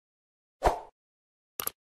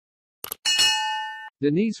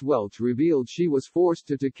Denise Welch revealed she was forced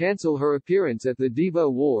to cancel her appearance at the DIVA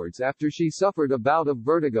Awards after she suffered a bout of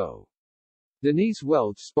vertigo. Denise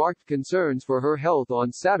Welch sparked concerns for her health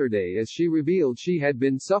on Saturday as she revealed she had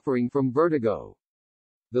been suffering from vertigo.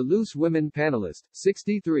 The Loose Women panelist,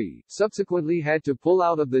 63, subsequently had to pull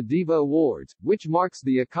out of the DIVA Awards, which marks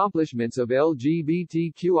the accomplishments of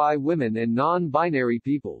LGBTQI women and non-binary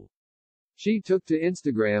people. She took to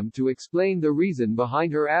Instagram to explain the reason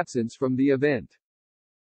behind her absence from the event,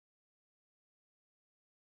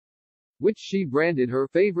 which she branded her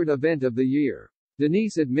favorite event of the year.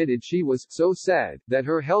 Denise admitted she was so sad that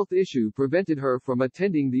her health issue prevented her from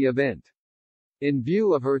attending the event. In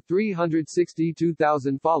view of her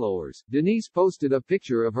 362,000 followers, Denise posted a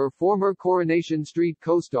picture of her former Coronation Street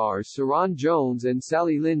co-stars Sharon Jones and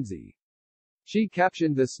Sally Lindsay. She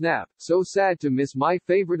captioned the snap, "So sad to miss my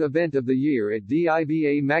favorite event of the year at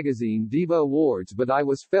DIVA magazine DIVA Awards, but I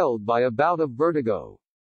was felled by a bout of vertigo.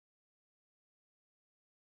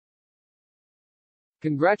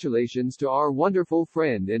 Congratulations to our wonderful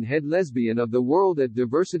friend and head lesbian of the world at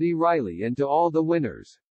Diversity Riley and to all the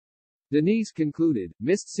winners." Denise concluded,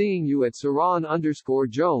 "Missed seeing you at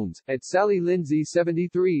Saran_Jones, at Sally Lindsay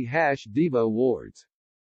 73 #Diva Awards."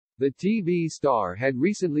 The TV star had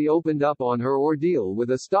recently opened up on her ordeal with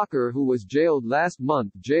a stalker who was jailed last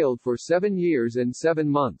month, jailed for 7 years and 7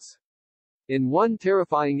 months. In one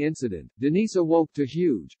terrifying incident, Denise awoke to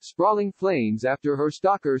huge, sprawling flames after her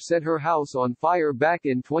stalker set her house on fire back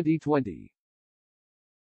in 2020.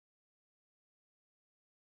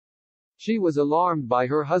 She was alarmed by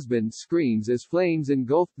her husband's screams as flames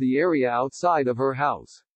engulfed the area outside of her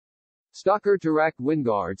house. Stalker Tarak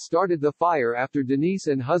Wingard started the fire after Denise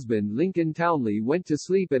and husband Lincoln Townley went to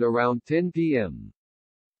sleep at around 10 p.m.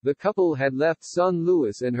 The couple had left son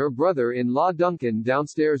Louis and her brother-in-law Duncan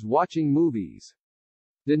downstairs watching movies.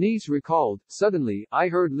 Denise recalled, "Suddenly, I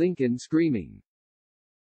heard Lincoln screaming.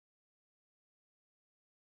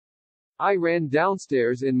 I ran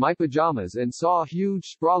downstairs in my pajamas and saw huge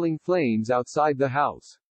sprawling flames outside the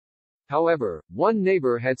house. However, one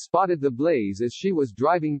neighbor had spotted the blaze as she was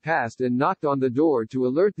driving past and knocked on the door to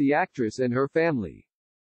alert the actress and her family.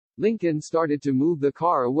 Lincoln started to move the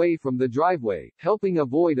car away from the driveway, helping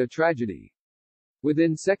avoid a tragedy.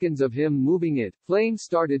 Within seconds of him moving it, flames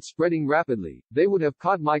started spreading rapidly. They would have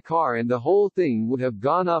caught my car and the whole thing would have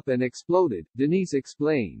gone up and exploded," Denise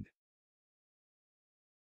explained.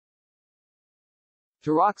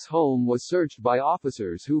 Tarak's home was searched by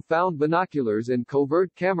officers who found binoculars and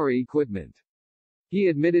covert camera equipment. He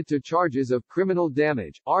admitted to charges of criminal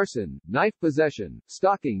damage, arson, knife possession,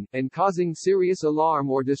 stalking, and causing serious alarm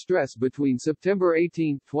or distress between September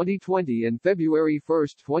 18, 2020 and February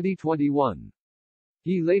 1, 2021.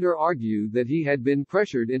 He later argued that he had been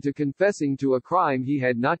pressured into confessing to a crime he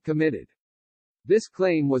had not committed. This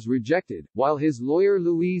claim was rejected, while his lawyer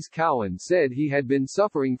Louise Cowan said he had been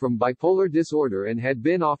suffering from bipolar disorder and had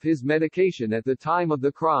been off his medication at the time of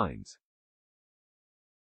the crimes.